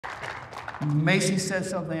Macy said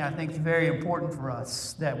something I think is very important for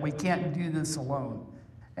us, that we can't do this alone.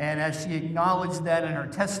 And as she acknowledged that in her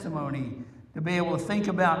testimony, to be able to think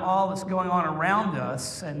about all that's going on around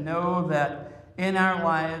us and know that in our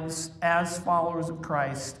lives as followers of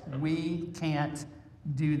Christ, we can't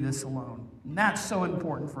do this alone. And that's so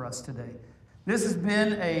important for us today. This has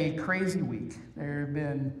been a crazy week. There have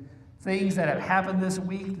been things that have happened this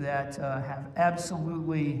week that have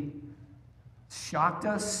absolutely shocked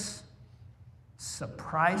us,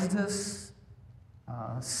 surprised us,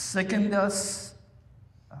 sickened us,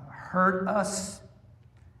 hurt us.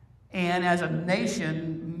 And as a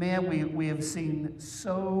nation, man, we have seen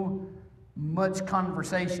so much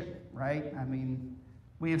conversation, right? I mean,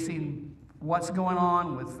 we have seen what's going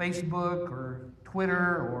on with Facebook or Twitter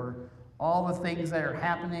or all the things that are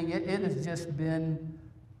happening. It has just been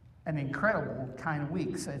an incredible kind of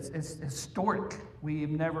week. So it's historic. We've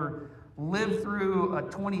never lived through a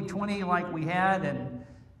 2020 like we had and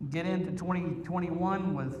get into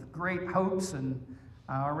 2021 with great hopes. And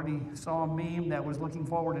I already saw a meme that was looking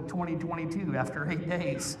forward to 2022 after 8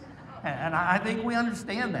 days. And I think we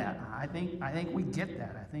understand that. I think we get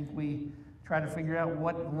that. I think we try to figure out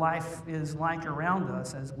what life is like around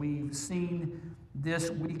us as we've seen this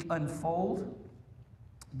week unfold.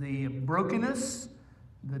 The brokenness,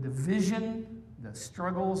 the division, the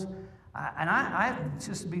struggles. I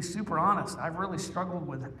just to be super honest, I've really struggled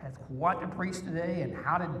with what to preach today and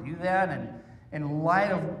how to do that. And in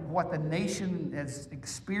light of what the nation is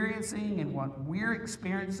experiencing and what we're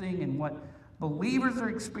experiencing and what believers are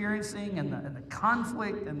experiencing and the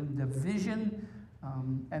conflict and the division.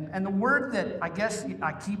 And the word that I guess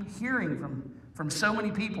I keep hearing from so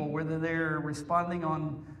many people, whether they're responding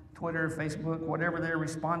on Twitter, Facebook, whatever they're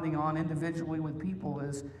responding on individually with people,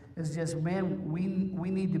 is just, man, we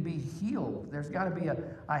need to be healed. There's got to be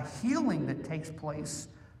a healing that takes place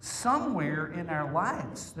somewhere in our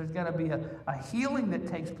lives. There's got to be a healing that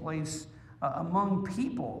takes place among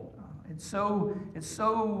people. It's so,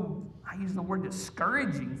 I use the word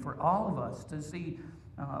discouraging for all of us to see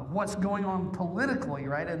what's going on politically,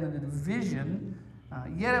 right, and the division.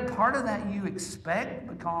 Yet a part of that you expect,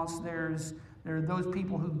 because there are those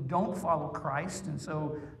people who don't follow Christ, and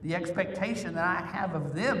so the expectation that I have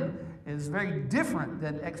of them is very different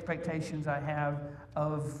than expectations I have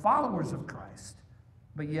of followers of Christ.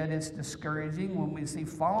 But yet it's discouraging when we see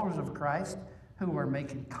followers of Christ who are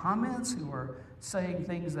making comments, who are saying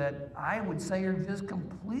things that I would say are just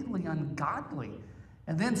completely ungodly,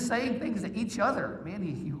 and then saying things to each other. Man,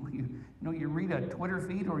 you read a Twitter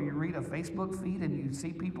feed or you read a Facebook feed and you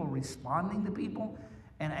see people responding to people,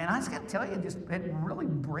 and I just got to tell you, it really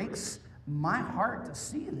breaks my heart to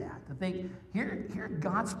see that, to think, here are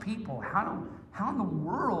God's people. How in the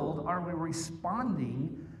world are we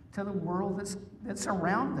responding to the world that's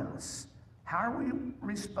around us? How are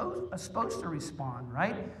we supposed to respond,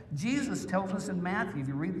 right? Jesus tells us in Matthew, if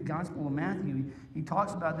you read the Gospel of Matthew, he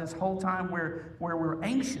talks about this whole time where we're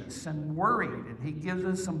anxious and worried, and he gives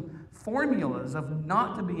us some formulas of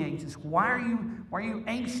not to be anxious. Why are you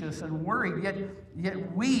anxious and worried?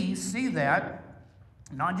 Yet we see that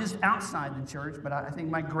not just outside the church, but I think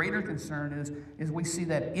my greater concern is we see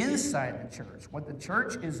that inside the church, what the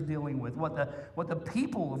church is dealing with, what the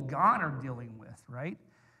people of God are dealing with, right?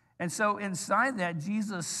 And so inside that,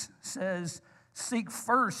 Jesus says, seek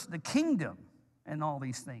first the kingdom and all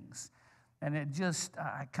these things. And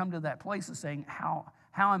I come to that place of saying, how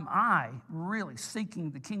am I really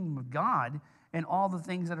seeking the kingdom of God and all the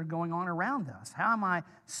things that are going on around us? How am I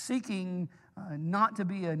seeking not to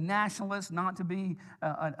be a nationalist, not to be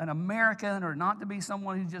an American, or not to be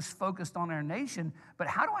someone who's just focused on our nation, but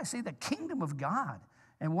how do I see the kingdom of God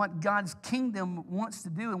and what God's kingdom wants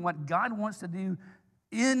to do and what God wants to do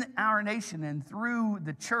in our nation and through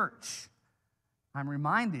the church? I'm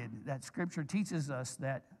reminded that Scripture teaches us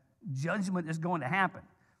that judgment is going to happen.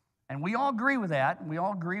 And we all agree with that. We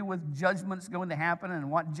all agree with judgment's going to happen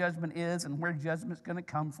and what judgment is and where judgment's going to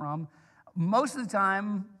come from. Most of the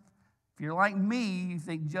time, if you're like me, you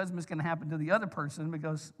think judgment's going to happen to the other person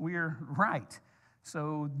because we're right.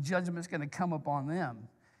 So judgment's going to come upon them.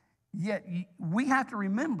 Yet we have to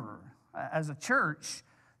remember as a church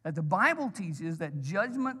that the Bible teaches that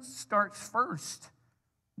judgment starts first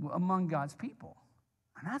among God's people.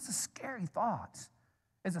 And that's a scary thought.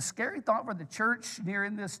 It's a scary thought for the church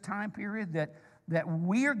during this time period that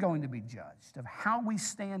we're going to be judged of how we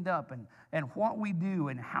stand up and what we do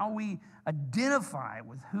and how we identify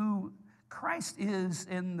with who Christ is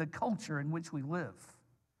in the culture in which we live.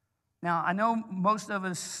 Now, I know most of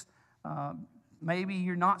us maybe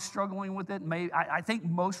you're not struggling with it. Maybe I think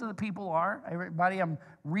most of the people are. Everybody I'm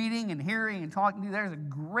reading and hearing and talking to, there's a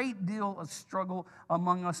great deal of struggle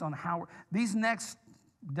among us on how these next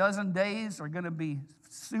dozen days are going to be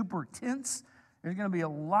super tense. There's going to be a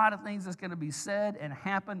lot of things that's going to be said and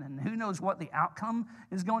happen, and who knows what the outcome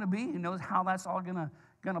is going to be. Who knows how that's all going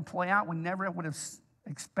to play out. We never would have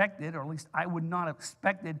expected, or at least I would not have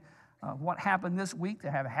expected what happened this week to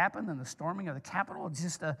have happened in the storming of the Capitol. It's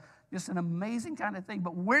just an amazing kind of thing.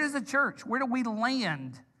 But where does the church, where do we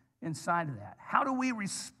land inside of that? How do we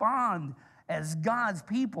respond as God's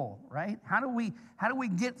people, right? How do we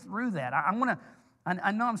get through that?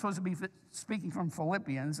 I know I'm supposed to be speaking from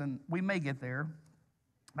Philippians, and we may get there,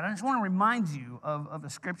 but I just want to remind you of a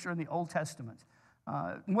scripture in the Old Testament,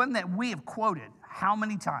 one that we have quoted how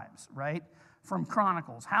many times, right? From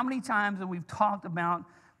Chronicles. How many times have we talked about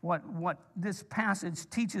what this passage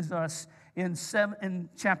teaches us in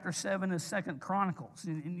chapter 7 of 2 Chronicles?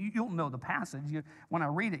 And you'll know the passage. When I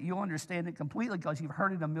read it, you'll understand it completely because you've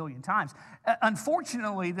heard it a million times.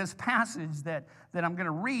 Unfortunately, this passage that I'm going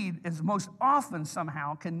to read is most often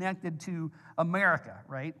somehow connected to America,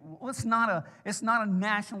 right? Well, it's not a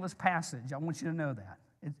nationalist passage. I want you to know that.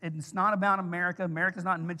 It's not about America. America's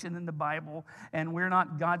not mentioned in the Bible, and we're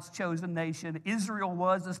not God's chosen nation. Israel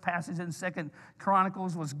was, this passage in 2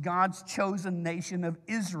 Chronicles was God's chosen nation of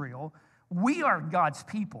Israel. We are God's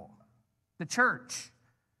people, the church.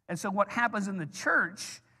 And so what happens in the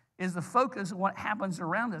church is the focus of what happens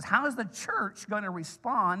around us. How is the church going to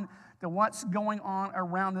respond to what's going on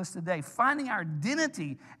around us today? Finding our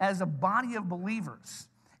identity as a body of believers.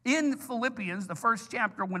 In Philippians, the first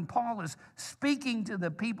chapter, when Paul is speaking to the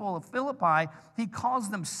people of Philippi, he calls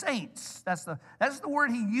them saints. That's the word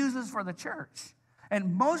he uses for the church.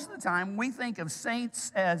 And most of the time, we think of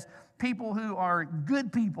saints as people who are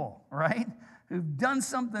good people, right? Who've done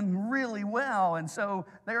something really well, and so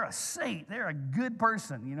they're a saint. They're a good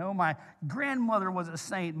person. You know, my grandmother was a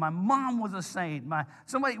saint. My mom was a saint.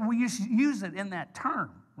 We used to use it in that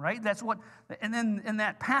term. Right? That's what, and then in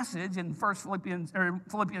that passage in Philippians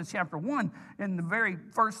chapter 1, in the very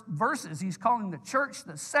first verses, he's calling the church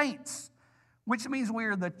the saints, which means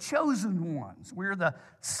we're the chosen ones. We're the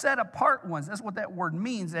set apart ones. That's what that word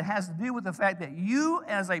means. It has to do with the fact that you,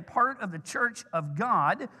 as a part of the church of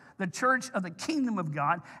God, the church of the kingdom of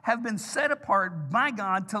God, have been set apart by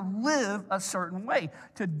God to live a certain way,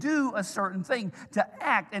 to do a certain thing, to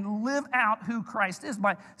act and live out who Christ is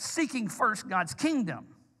by seeking first God's kingdom.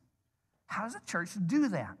 How does the church do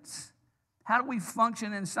that? How do we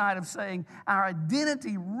function inside of saying our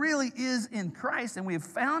identity really is in Christ and we have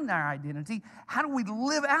found our identity? How do we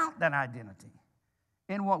live out that identity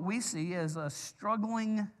in what we see as a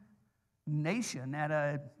struggling nation at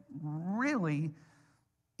a really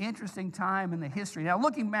interesting time in the history? Now,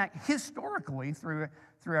 looking back historically through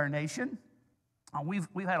our nation, we've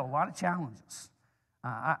had a lot of challenges.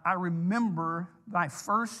 I remember my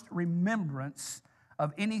first remembrance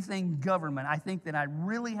of anything government, I think that I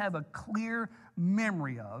really have a clear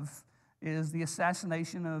memory of, is the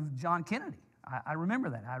assassination of John Kennedy. I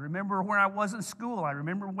remember that. I remember where I was in school. I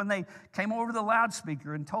remember when they came over the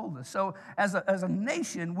loudspeaker and told us. So as a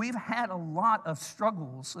nation, we've had a lot of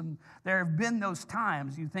struggles, and there have been those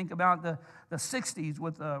times. You think about the 60s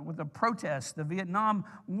with the protests, the Vietnam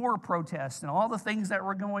War protests, and all the things that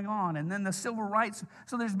were going on, and then the civil rights.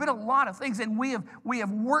 So there's been a lot of things, and we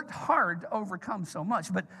have worked hard to overcome so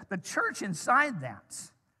much. But the church inside that,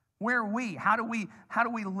 where are we? How do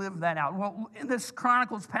we live that out? Well, in this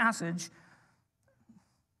Chronicles passage,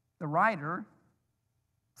 the writer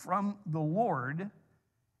from the Lord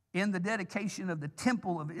in the dedication of the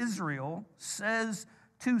temple of Israel says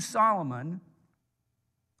to Solomon,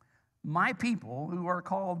 "My people who are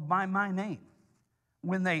called by my name,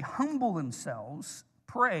 when they humble themselves,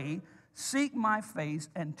 pray, seek my face,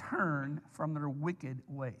 and turn from their wicked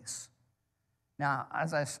ways." Now,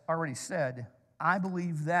 as I already said, I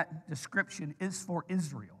believe that description is for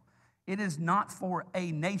Israel. It is not for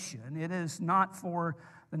a nation. It is not for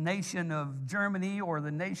the nation of Germany or the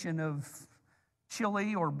nation of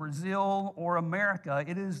Chile or Brazil or America.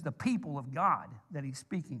 It is the people of God that he's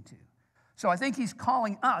speaking to. So I think he's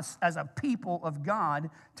calling us as a people of God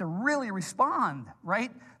to really respond, right?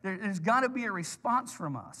 There's got to be a response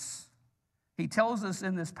from us. He tells us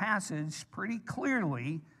in this passage pretty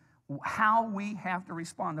clearly how we have to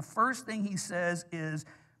respond. The first thing he says is,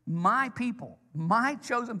 my people, my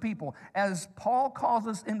chosen people, as Paul calls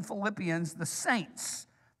us in Philippians, the saints,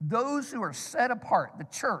 those who are set apart, the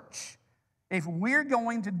church. If we're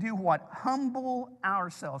going to do what? Humble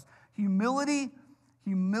ourselves. Humility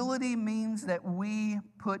Humility means that we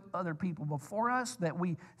put other people before us, that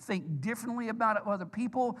we think differently about other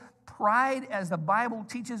people. Pride, as the Bible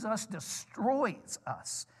teaches us, destroys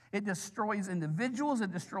us. It destroys individuals,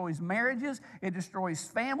 it destroys marriages, it destroys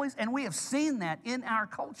families, and we have seen that in our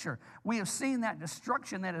culture. We have seen that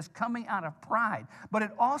destruction that is coming out of pride, but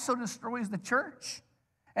it also destroys the church.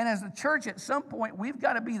 And as the church, at some point, we've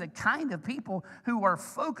got to be the kind of people who are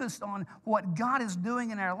focused on what God is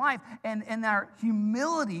doing in our life, and our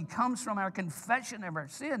humility comes from our confession of our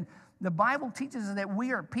sin. The Bible teaches us that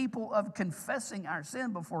we are people of confessing our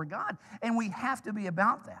sin before God, and we have to be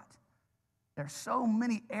about that. There's so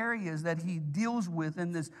many areas that he deals with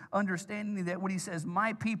in this understanding that when he says,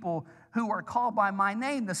 my people who are called by my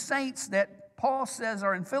name, the saints that Paul says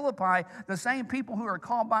are in Philippi, the same people who are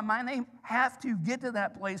called by my name have to get to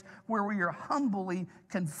that place where we are humbly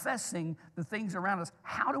confessing the things around us.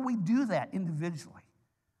 How do we do that individually?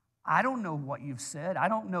 I don't know what you've said. I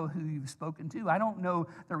don't know who you've spoken to. I don't know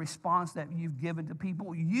the response that you've given to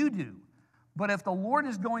people. You do. But if the Lord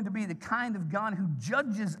is going to be the kind of God who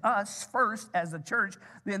judges us first as a church,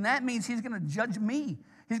 then that means he's going to judge me.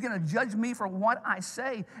 He's going to judge me for what I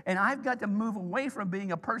say. And I've got to move away from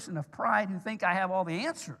being a person of pride who think I have all the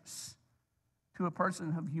answers to a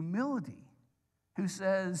person of humility who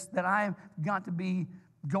says that I've got to be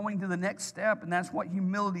going to the next step, and that's what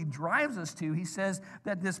humility drives us to. He says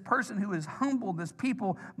that this person who is humble, this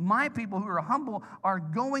people, my people who are humble, are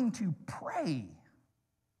going to pray.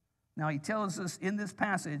 Now, he tells us in this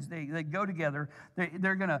passage, they go together.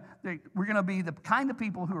 We're going to be the kind of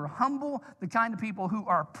people who are humble, the kind of people who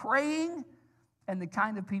are praying, and the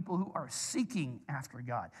kind of people who are seeking after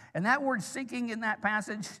God. And that word seeking in that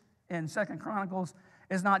passage in 2 Chronicles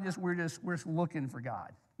is not just we're just looking for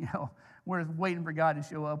God. You know, we're waiting for God to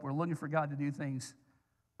show up. We're looking for God to do things.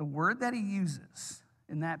 The word that he uses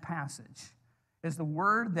in that passage is the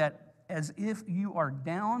word that as if you are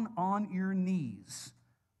down on your knees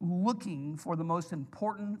looking for the most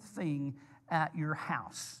important thing at your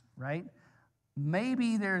house, right?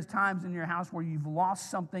 Maybe there's times in your house where you've lost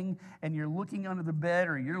something and you're looking under the bed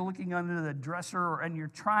or you're looking under the dresser and you're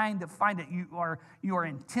trying to find it. You are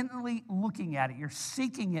intently looking at it. You're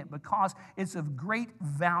seeking it because it's of great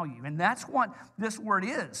value. And that's what this word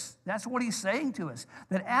is. That's what he's saying to us.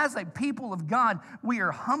 That as a people of God, we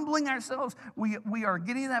are humbling ourselves. We are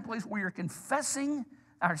getting to that place where you're confessing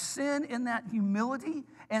our sin in that humility,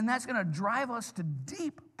 and that's going to drive us to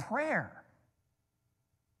deep prayer.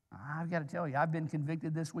 I've got to tell you, I've been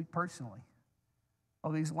convicted this week personally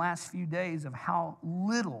of these last few days of how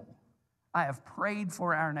little I have prayed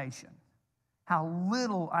for our nation, how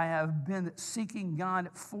little I have been seeking God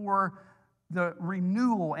for the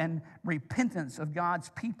renewal and repentance of God's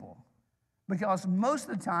people. Because most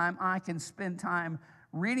of the time, I can spend time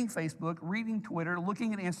reading Facebook, reading Twitter,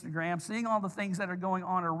 looking at Instagram, seeing all the things that are going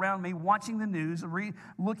on around me, watching the news,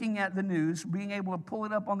 looking at the news, being able to pull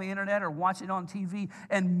it up on the internet or watch it on TV.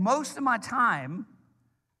 And most of my time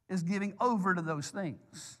is giving over to those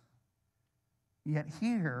things. Yet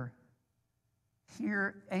here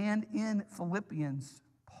and in Philippians,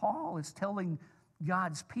 Paul is telling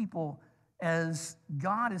God's people, as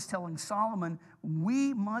God is telling Solomon,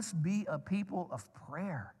 we must be a people of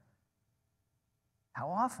prayer. How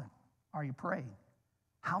often are you praying?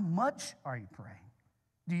 How much are you praying?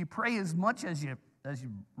 Do you pray as much as you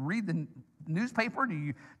read the newspaper?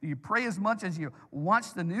 Do you pray as much as you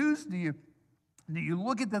watch the news? Do you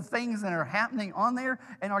look at the things that are happening on there?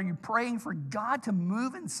 And are you praying for God to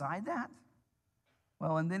move inside that?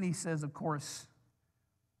 Well, and then he says, of course,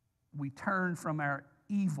 we turn from our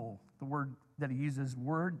evil. The word that he uses,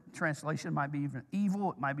 word translation might be even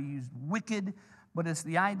evil. It might be used wicked. But it's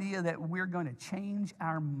the idea that we're going to change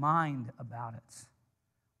our mind about it.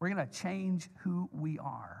 We're going to change who we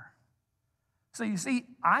are. So you see,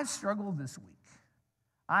 I've struggled this week.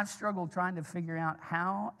 I've struggled trying to figure out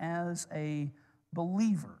how, as a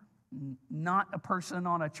believer, not a person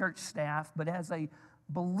on a church staff, but as a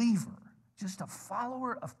believer, just a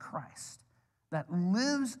follower of Christ that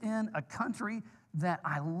lives in a country that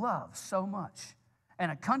I love so much,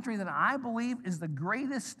 and a country that I believe is the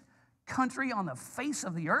greatest country on the face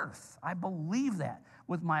of the earth. I believe that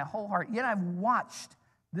with my whole heart. Yet I've watched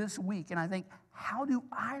this week and I think, how do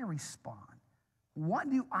I respond? What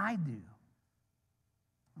do I do?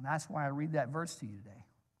 And that's why I read that verse to you today.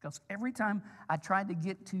 Because every time I tried to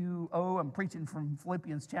get to, I'm preaching from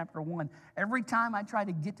Philippians chapter 1. Every time I tried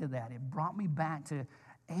to get to that, it brought me back to,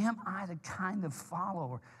 am I the kind of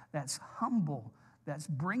follower that's humble, that's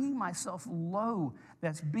bringing myself low,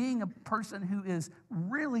 that's being a person who is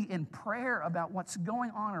really in prayer about what's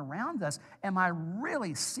going on around us? Am I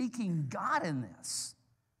really seeking God in this?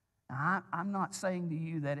 Now, I'm not saying to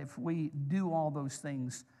you that if we do all those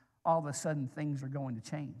things, all of a sudden things are going to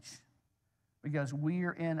change. Because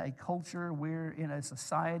we're in a culture, we're in a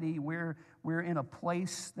society, we're in a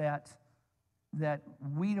place that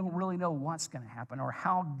we don't really know what's going to happen or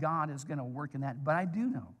how God is going to work in that. But I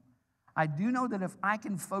do know that if I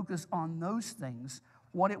can focus on those things,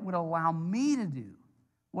 what it would allow me to do,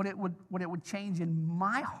 what it would change in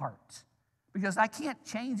my heart. Because I can't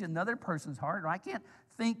change another person's heart, or I can't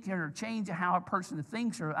think or change how a person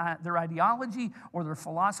thinks or their ideology or their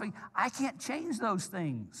philosophy. I can't change those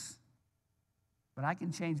things. But I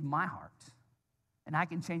can change my heart, and I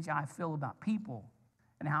can change how I feel about people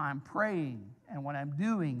and how I'm praying and what I'm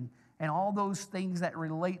doing and all those things that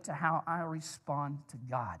relate to how I respond to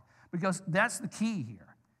God. Because that's the key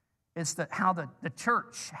here. It's how the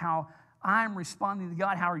church, how I'm responding to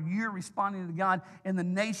God, how you're responding to God in the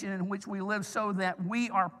nation in which we live, so that we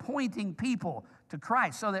are pointing people to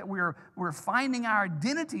Christ, so that we're finding our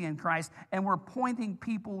identity in Christ and we're pointing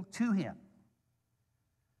people to Him.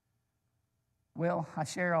 Well, I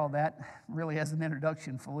share all that really as an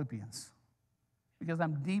introduction, Philippians, because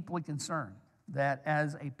I'm deeply concerned that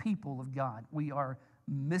as a people of God, we are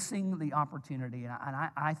missing the opportunity. And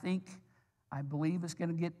I believe it's going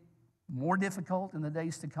to get more difficult in the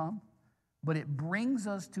days to come, but it brings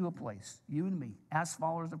us to a place, you and me, as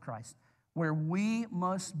followers of Christ, where we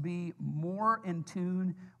must be more in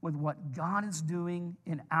tune with what God is doing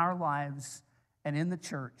in our lives and in the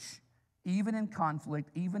church, even in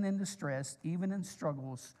conflict, even in distress, even in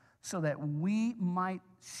struggles, so that we might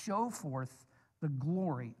show forth the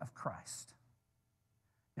glory of Christ.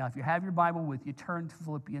 Now, if you have your Bible with you, turn to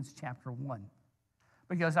Philippians chapter 1,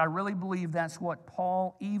 because I really believe that's what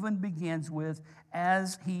Paul even begins with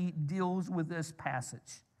as he deals with this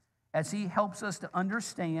passage, as he helps us to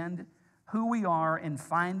understand who we are in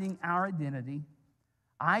finding our identity.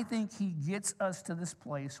 I think he gets us to this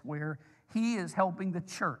place where he is helping the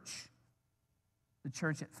church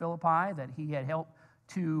at Philippi that he had helped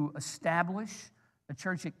to establish, a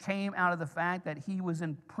church that came out of the fact that he was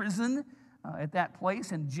in prison at that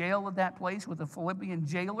place, in jail at that place with a Philippian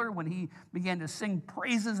jailer, when he began to sing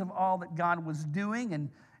praises of all that God was doing,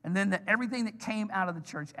 and then everything that came out of the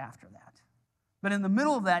church after that. But in the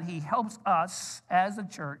middle of that, he helps us as a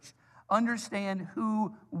church understand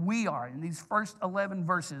who we are. In these first 11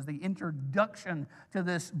 verses, the introduction to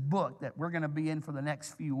this book that we're going to be in for the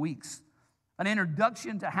next few weeks, an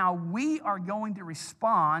introduction to how we are going to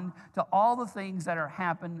respond to all the things that are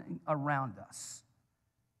happening around us.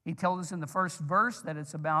 He tells us in the first verse that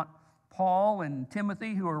it's about Paul and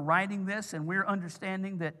Timothy who are writing this, and we're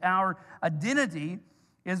understanding that our identity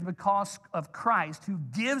is because of Christ, who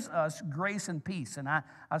gives us grace and peace. And I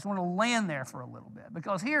just want to land there for a little bit,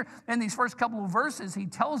 because here in these first couple of verses, he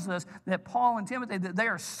tells us that Paul and Timothy, that they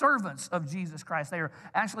are servants of Jesus Christ. They are,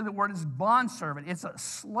 actually the word is bondservant. It's a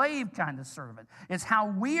slave kind of servant. It's how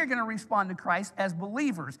we are going to respond to Christ as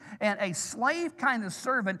believers. And a slave kind of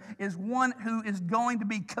servant is one who is going to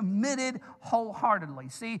be committed wholeheartedly.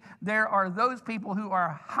 See, there are those people who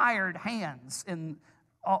are hired hands in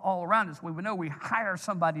all around us. We would know we hire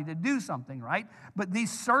somebody to do something, right? But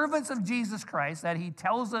these servants of Jesus Christ that he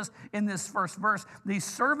tells us in this first verse, these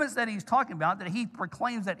servants that he's talking about, that he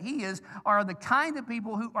proclaims that he is, are the kind of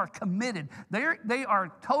people who are committed. They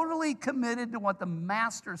are totally committed to what the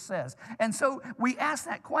master says. And so we ask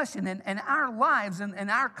that question in our lives and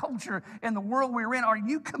in our culture, in the world we're in, are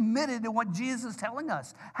you committed to what Jesus is telling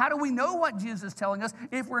us? How do we know what Jesus is telling us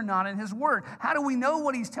if we're not in his word? How do we know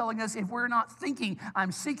what he's telling us if we're not thinking,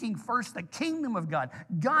 I'm seeking first the kingdom of God,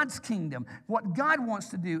 God's kingdom, what God wants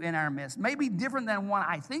to do in our midst? Maybe different than what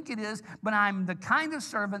I think it is, but I'm the kind of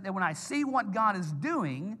servant that when I see what God is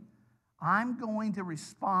doing, I'm going to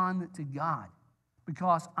respond to God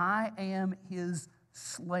because I am his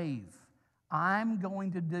slave. I'm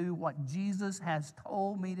going to do what Jesus has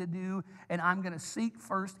told me to do, and I'm going to seek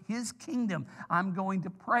first his kingdom. I'm going to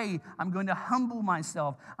pray. I'm going to humble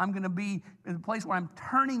myself. I'm going to be in a place where I'm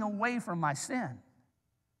turning away from my sin,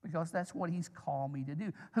 because that's what he's called me to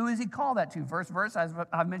do. Who has he called that to? First verse, as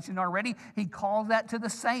I've mentioned already, he calls that to the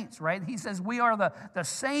saints, right? He says we are the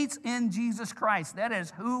saints in Jesus Christ. That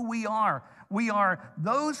is who we are. We are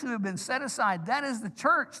those who have been set aside. That is the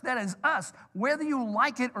church. That is us, whether you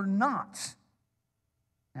like it or not.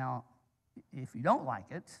 Now, if you don't like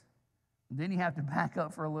it, then you have to back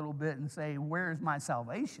up for a little bit and say, where is my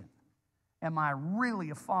salvation? am I really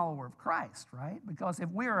a follower of Christ, right? Because if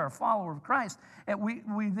we are a follower of Christ,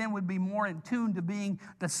 we then would be more in tune to being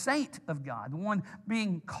the saint of God, the one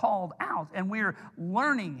being called out. And we're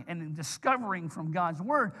learning and discovering from God's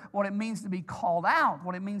word what it means to be called out,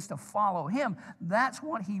 what it means to follow him. That's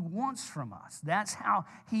what he wants from us. That's how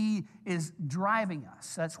he is driving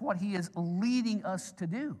us. That's what he is leading us to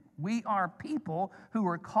do. We are people who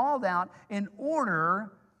are called out in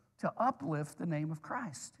order to uplift the name of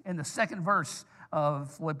Christ. In the second verse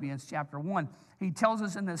of Philippians chapter 1, he tells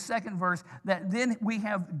us in the second verse that then we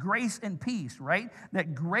have grace and peace, right?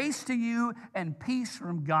 That grace to you and peace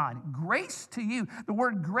from God. Grace to you. The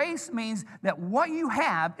word grace means that what you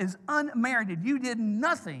have is unmerited. You did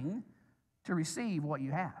nothing to receive what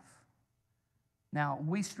you have. Now,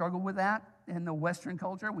 we struggle with that in the Western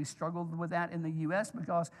culture. We struggled with that in the U.S.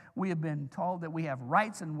 because we have been told that we have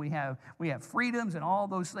rights and we have freedoms and all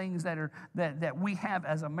those things that we have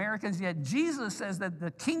as Americans. Yet Jesus says that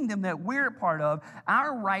the kingdom that we're a part of,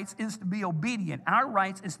 our rights is to be obedient. Our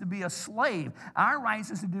rights is to be a slave. Our rights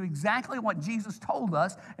is to do exactly what Jesus told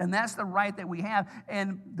us, and that's the right that we have.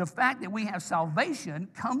 And the fact that we have salvation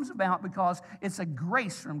comes about because it's a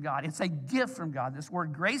grace from God. It's a gift from God. This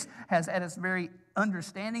word grace has at its very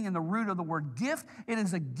understanding in the root of the word gift. It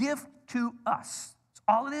is a gift to us. That's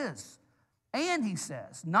all it is. And he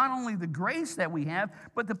says, not only the grace that we have,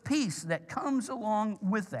 but the peace that comes along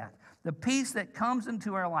with that. The peace that comes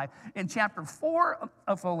into our life. In chapter 4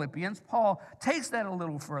 of Philippians, Paul takes that a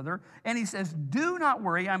little further, and he says, do not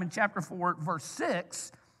worry. I'm in chapter 4, verse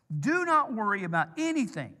 6. Do not worry about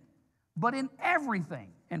anything, but in everything,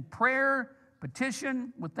 in prayer,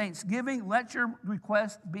 petition, with thanksgiving, let your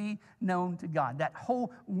request be known to God. That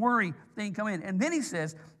whole worry thing come in. And then he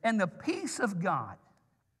says, and the peace of God,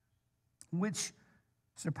 which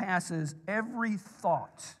surpasses every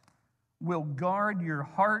thought, will guard your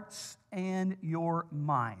hearts and your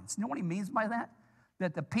minds. You know what he means by that?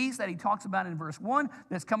 That the peace that he talks about in verse 1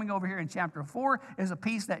 that's coming over here in chapter 4 is a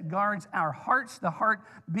peace that guards our hearts, the heart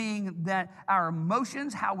being that our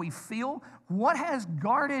emotions, how we feel. What has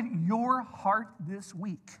guarded your heart this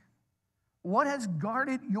week? What has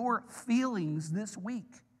guarded your feelings this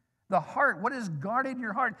week? The heart, what has guarded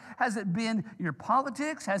your heart? Has it been your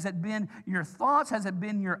politics? Has it been your thoughts? Has it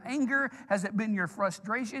been your anger? Has it been your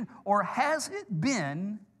frustration? Or has it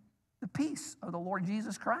been the peace of the Lord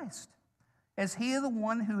Jesus Christ? Is he the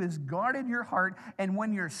one who has guarded your heart? And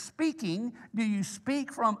when you're speaking, do you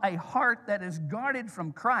speak from a heart that is guarded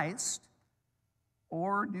from Christ?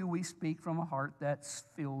 Or do we speak from a heart that's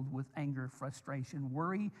filled with anger, frustration,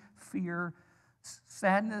 worry, fear,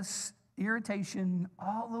 sadness, irritation,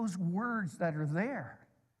 all those words that are there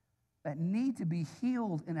that need to be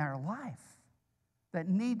healed in our life, that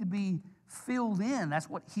need to be filled in? That's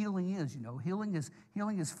what healing is, you know. Healing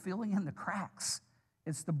is filling in the cracks.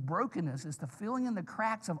 It's the brokenness. It's the filling in the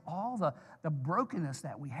cracks of all the brokenness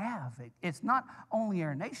that we have. It's not only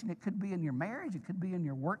our nation. It could be in your marriage. It could be in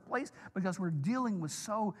your workplace, because we're dealing with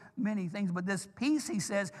so many things. But this peace, he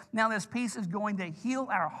says, now this peace is going to heal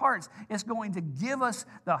our hearts. It's going to give us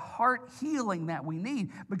the heart healing that we need,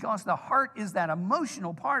 because the heart is that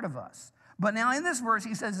emotional part of us. But now in this verse,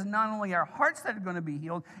 he says it's not only our hearts that are going to be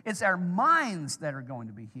healed, it's our minds that are going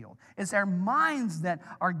to be healed. It's our minds that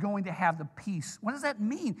are going to have the peace. What does that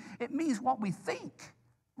mean? It means what we think,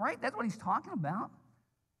 right? That's what he's talking about.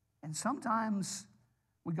 And sometimes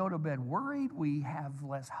we go to bed worried. We have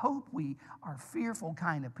less hope. We are fearful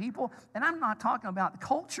kind of people. And I'm not talking about the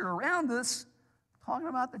culture around us. I'm talking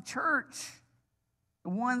about the church, the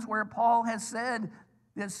ones where Paul has said,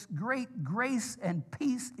 this great grace and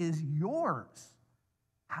peace is yours.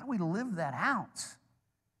 How do we live that out?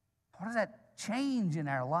 How does that change in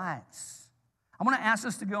our lives? I'm going to ask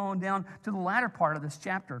us to go on down to the latter part of this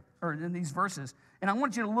chapter, or in these verses. And I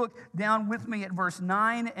want you to look down with me at verse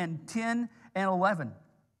 9 and 10 and 11.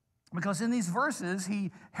 Because in these verses,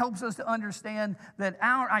 he helps us to understand that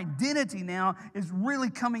our identity now is really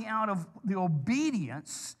coming out of the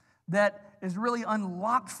obedience that is really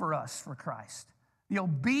unlocked for us for Christ. The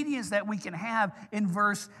obedience that we can have in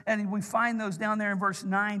verse, and we find those down there in verse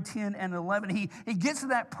 9, 10, and 11. He gets to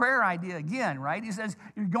that prayer idea again, right? He says,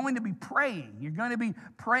 you're going to be praying. You're going to be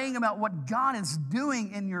praying about what God is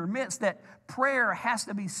doing in your midst. That prayer has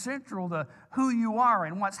to be central to who you are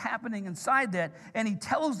and what's happening inside that. And he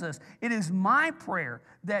tells us, it is my prayer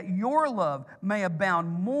that your love may abound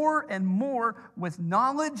more and more with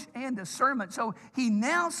knowledge and discernment. So he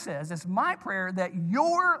now says, it's my prayer that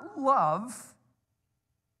your love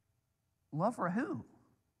for who?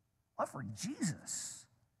 Love for Jesus.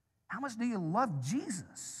 How much do you love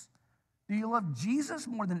Jesus? Do you love Jesus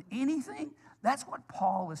more than anything? That's what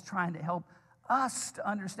Paul is trying to help us to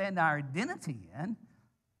understand our identity in.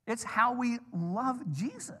 It's how we love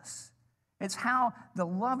Jesus. It's how the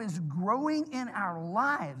love is growing in our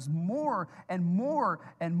lives more and more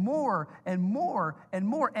and more and more and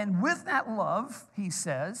more. And with that love, he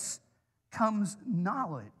says, comes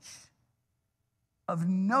knowledge of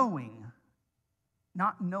knowing,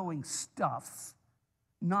 not knowing stuff,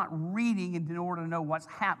 not reading in order to know what's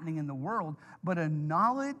happening in the world, but a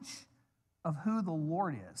knowledge of who the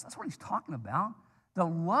Lord is. That's what he's talking about. The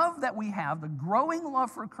love that we have, the growing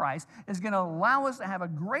love for Christ, is going to allow us to have a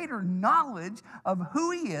greater knowledge of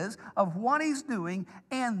who he is, of what he's doing,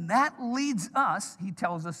 and that leads us, he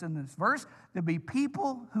tells us in this verse, to be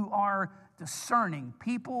people who are discerning,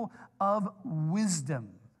 people of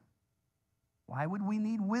wisdom. Why would we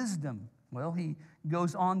need wisdom? Well, he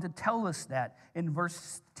goes on to tell us that. In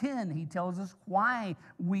verse 10, he tells us why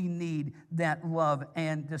we need that love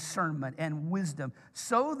and discernment and wisdom,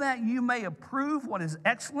 so that you may approve what is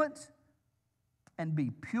excellent and be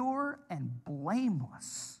pure and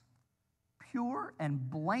blameless. Pure and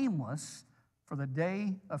blameless for the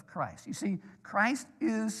day of Christ. You see, Christ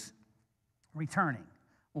is returning.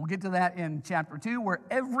 We'll get to that in chapter 2, where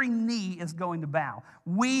every knee is going to bow.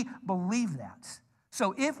 We believe that.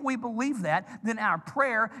 So if we believe that, then our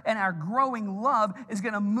prayer and our growing love is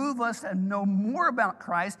going to move us to know more about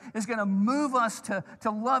Christ, is going to move us to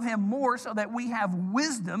love him more so that we have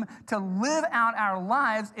wisdom to live out our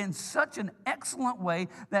lives in such an excellent way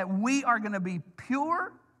that we are going to be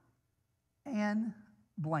pure and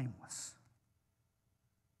blameless.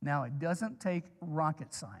 Now, it doesn't take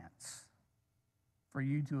rocket science for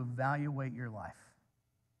you to evaluate your life.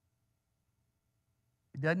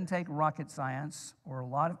 It doesn't take rocket science or a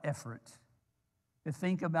lot of effort to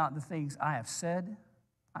think about the things I have said,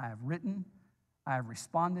 I have written, I have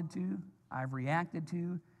responded to, I have reacted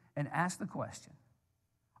to, and ask the question,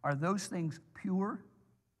 are those things pure?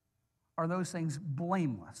 Are those things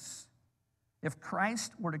blameless? If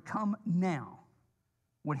Christ were to come now,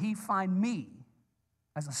 would he find me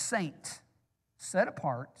as a saint, set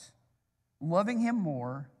apart, loving him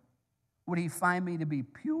more? Would he find me to be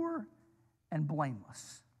pure and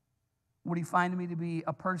blameless? Would he find me to be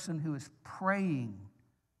a person who is praying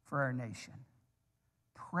for our nation,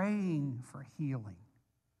 praying for healing,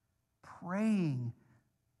 praying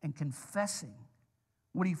and confessing?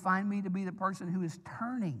 Would he find me to be the person who is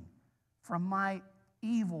turning from my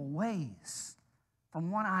evil ways,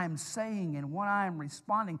 from what I'm saying and what I'm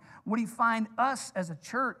responding? Would he find us as a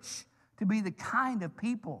church to be the kind of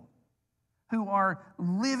people who are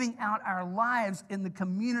living out our lives in the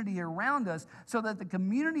community around us, so that the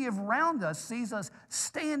community around us sees us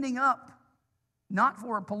standing up, not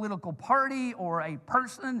for a political party or a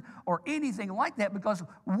person or anything like that, because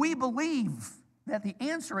we believe that the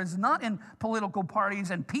answer is not in political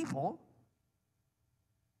parties and people,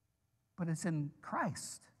 but it's in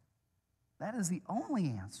Christ. That is the only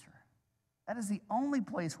answer. That is the only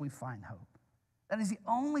place we find hope. That is the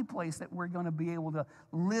only place that we're going to be able to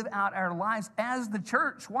live out our lives as the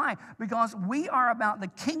church. Why? Because we are about the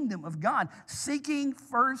kingdom of God, seeking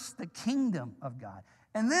first the kingdom of God.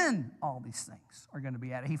 And then all these things are going to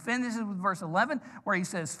be added. He finishes with verse 11, where he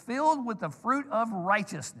says, filled with the fruit of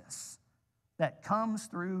righteousness that comes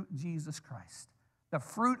through Jesus Christ. The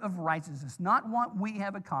fruit of righteousness, not what we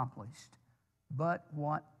have accomplished, but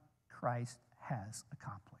what Christ has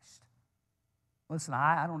accomplished. Listen,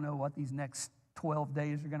 I don't know what these next 12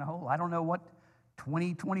 days are going to hold. I don't know what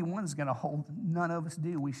 2021 is going to hold. None of us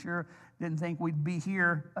do. We sure didn't think we'd be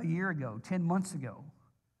here a year ago, 10 months ago.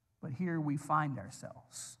 But here we find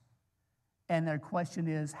ourselves. And the question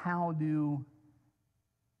is, how do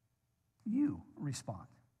you respond?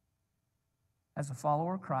 As a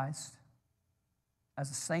follower of Christ, as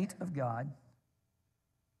a saint of God,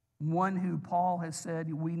 one who Paul has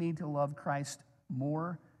said we need to love Christ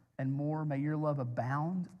more and more. May your love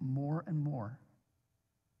abound more and more.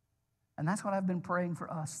 And that's what I've been praying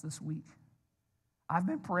for us this week. I've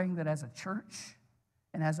been praying that as a church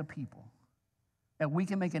and as a people, that we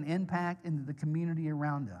can make an impact into the community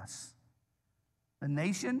around us. The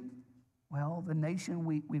nation, well, the nation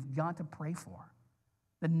we've got to pray for.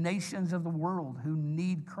 The nations of the world who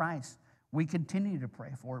need Christ, we continue to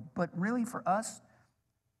pray for. But really for us,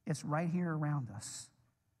 it's right here around us.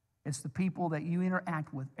 It's the people that you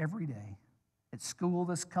interact with every day. At school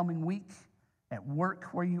this coming week, at work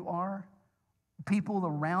where you are, people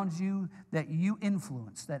around you that you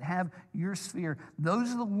influence, that have your sphere.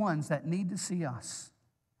 Those are the ones that need to see us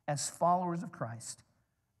as followers of Christ,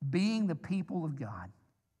 being the people of God,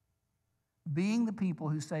 being the people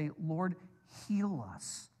who say, Lord, heal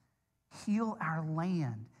us, heal our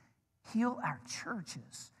land, Heal our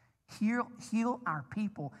churches. Heal our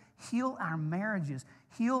people. Heal our marriages.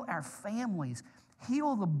 Heal our families.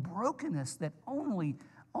 Heal the brokenness that only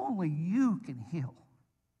you can heal.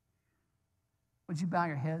 Would you bow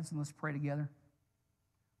your heads and let's pray together?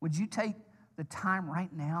 Would you take the time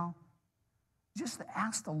right now just to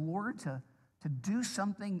ask the Lord to do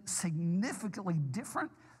something significantly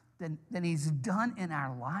different than he's done in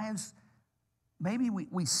our lives? Maybe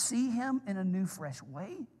we see him in a new, fresh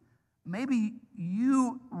way. Maybe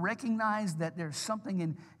you recognize that there's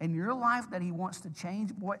something in your life that he wants to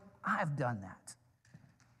change. Boy, I've done that.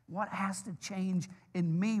 What has to change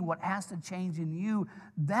in me? What has to change in you?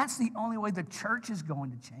 That's the only way the church is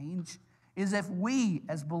going to change, is if we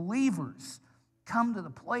as believers come to the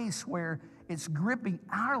place where it's gripping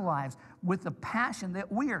our lives with the passion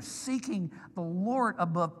that we are seeking the Lord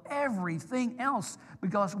above everything else,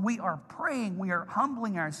 because we are praying, we are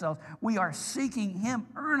humbling ourselves, we are seeking him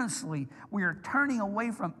earnestly, we are turning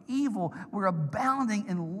away from evil, we're abounding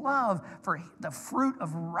in love for the fruit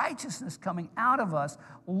of righteousness coming out of us.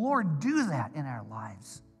 Lord, do that in our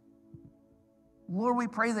lives. Lord, we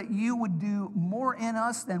pray that you would do more in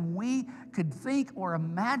us than we could think or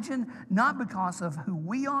imagine, not because of who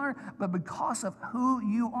we are, but because of who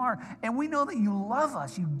you are. And we know that you love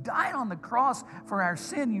us. You died on the cross for our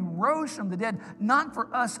sin. You rose from the dead, not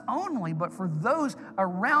for us only, but for those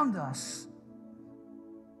around us.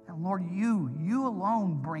 And Lord, you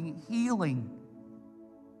alone bring healing.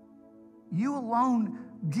 You alone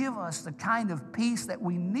give us the kind of peace that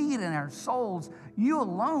we need in our souls. You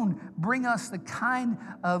alone bring us the kind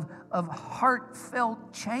of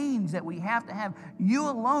heartfelt change that we have to have. You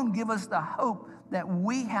alone give us the hope that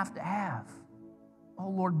we have to have. Oh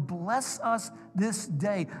Lord, bless us this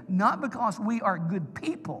day, not because we are good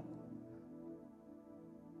people.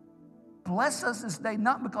 Bless us this day,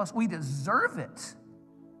 not because we deserve it.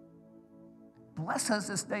 Bless us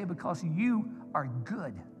this day because you are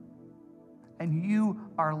good. And you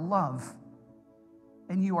are love,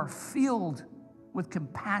 and you are filled with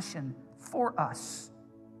compassion for us.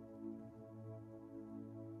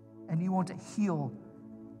 And you want to heal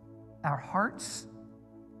our hearts,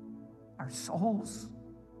 our souls,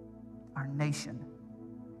 our nation,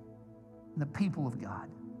 and the people of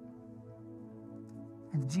God.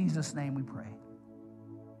 In Jesus' name we pray.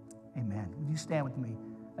 Amen. Would you stand with me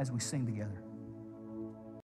as we sing together?